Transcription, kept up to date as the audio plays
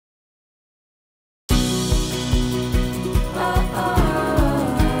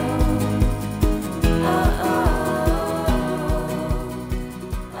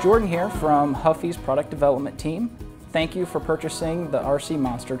Jordan here from Huffy's product development team. Thank you for purchasing the RC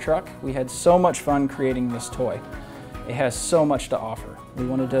Monster Truck. We had so much fun creating this toy. It has so much to offer. We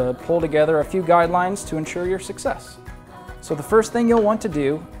wanted to pull together a few guidelines to ensure your success. So the first thing you'll want to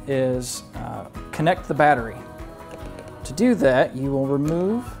do is connect the battery. To do that, you will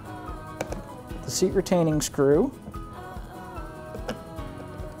remove the seat retaining screw.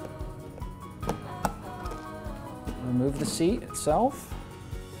 Remove the seat itself.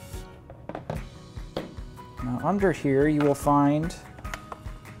 Now under here you will find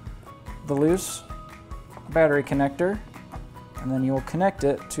the loose battery connector, and then you will connect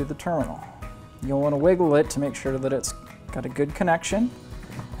it to the terminal. You'll want to wiggle it to make sure that it's got a good connection.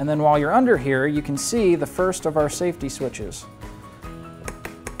 And then while you're under here, you can see the first of our safety switches.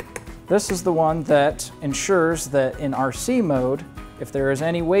 This is the one that ensures that in RC mode, if there is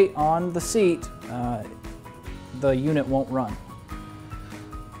any weight on the seat, the unit won't run.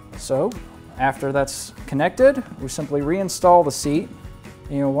 So after that's connected, we simply reinstall the seat.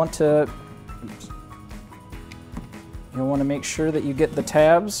 You'll want to make sure that you get the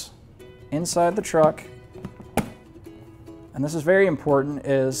tabs inside the truck. And this is very important,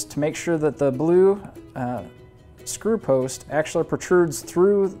 is to make sure that the blue screw post actually protrudes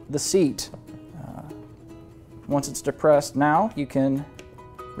through the seat. Once it's depressed, now you can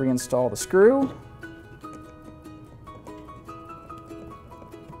reinstall the screw.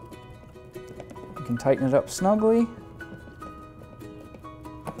 You can tighten it up snugly.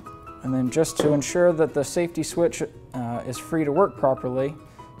 And then just to ensure that the safety switch is free to work properly,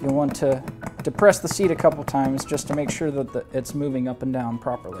 you'll want to depress the seat a couple times just to make sure that it's moving up and down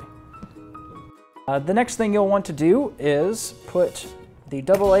properly. The next thing you'll want to do is put the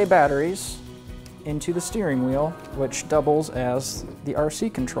AA batteries into the steering wheel, which doubles as the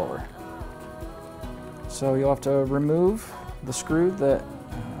RC controller. So you'll have to remove the screw that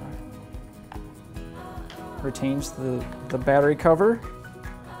retains the battery cover.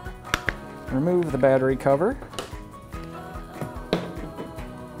 Remove the battery cover.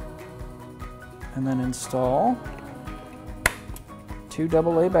 And then install 2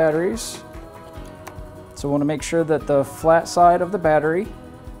 AA batteries. So we want to make sure that the flat side of the battery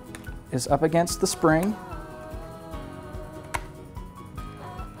is up against the spring.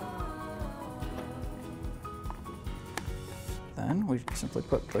 Then we simply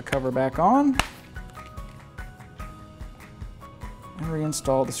put the cover back on and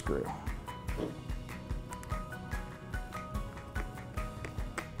reinstall the screw.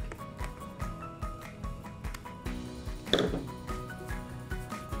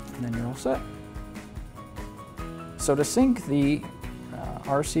 And then you're all set. So to sync the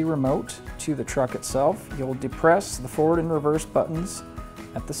RC remote to the truck itself, you'll depress the forward and reverse buttons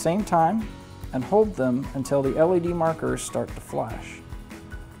at the same time and hold them until the LED markers start to flash.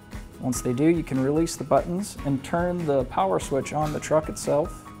 Once they do, you can release the buttons and turn the power switch on the truck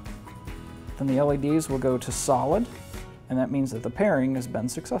itself. Then the LEDs will go to solid, and that means that the pairing has been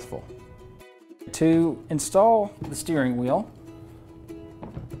successful. To install the steering wheel,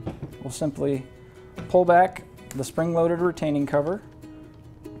 we'll simply pull back the spring-loaded retaining cover,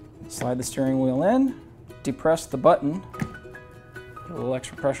 slide the steering wheel in, depress the button, put a little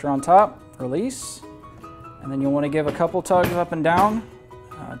extra pressure on top, release, and then you'll want to give a couple tugs up and down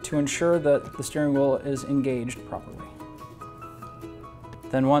to ensure that the steering wheel is engaged properly.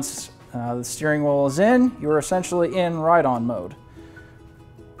 Then once the steering wheel is in, you're essentially in ride-on mode.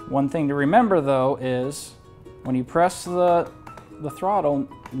 One thing to remember though is when you press the throttle,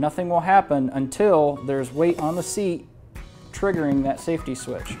 nothing will happen until there's weight on the seat triggering that safety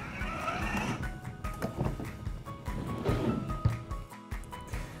switch.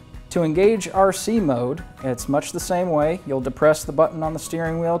 To engage RC mode, it's much the same way. You'll depress the button on the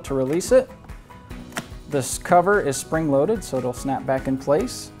steering wheel to release it. This cover is spring-loaded, so it'll snap back in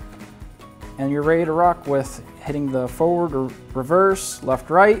place. And you're ready to rock with hitting the forward or reverse, left,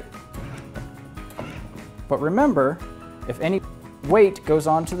 right. But remember, if any weight goes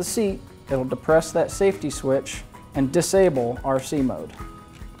onto the seat, it'll depress that safety switch and disable RC mode.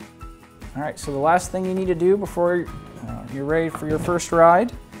 All right, so the last thing you need to do before you're ready for your first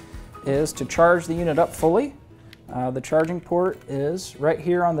ride is to charge the unit up fully. The charging port is right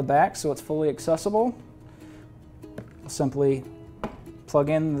here on the back, so it's fully accessible. Simply plug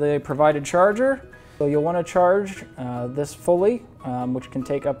in the provided charger. So you'll want to charge this fully, which can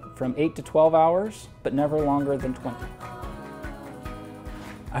take up from 8 to 12 hours, but never longer than 20.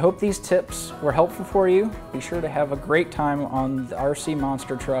 I hope these tips were helpful for you. Be sure to have a great time on the RC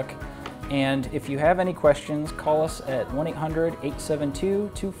Monster Truck. And if you have any questions, call us at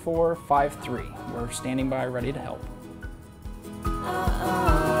 1-800-872-2453. We're standing by ready to help.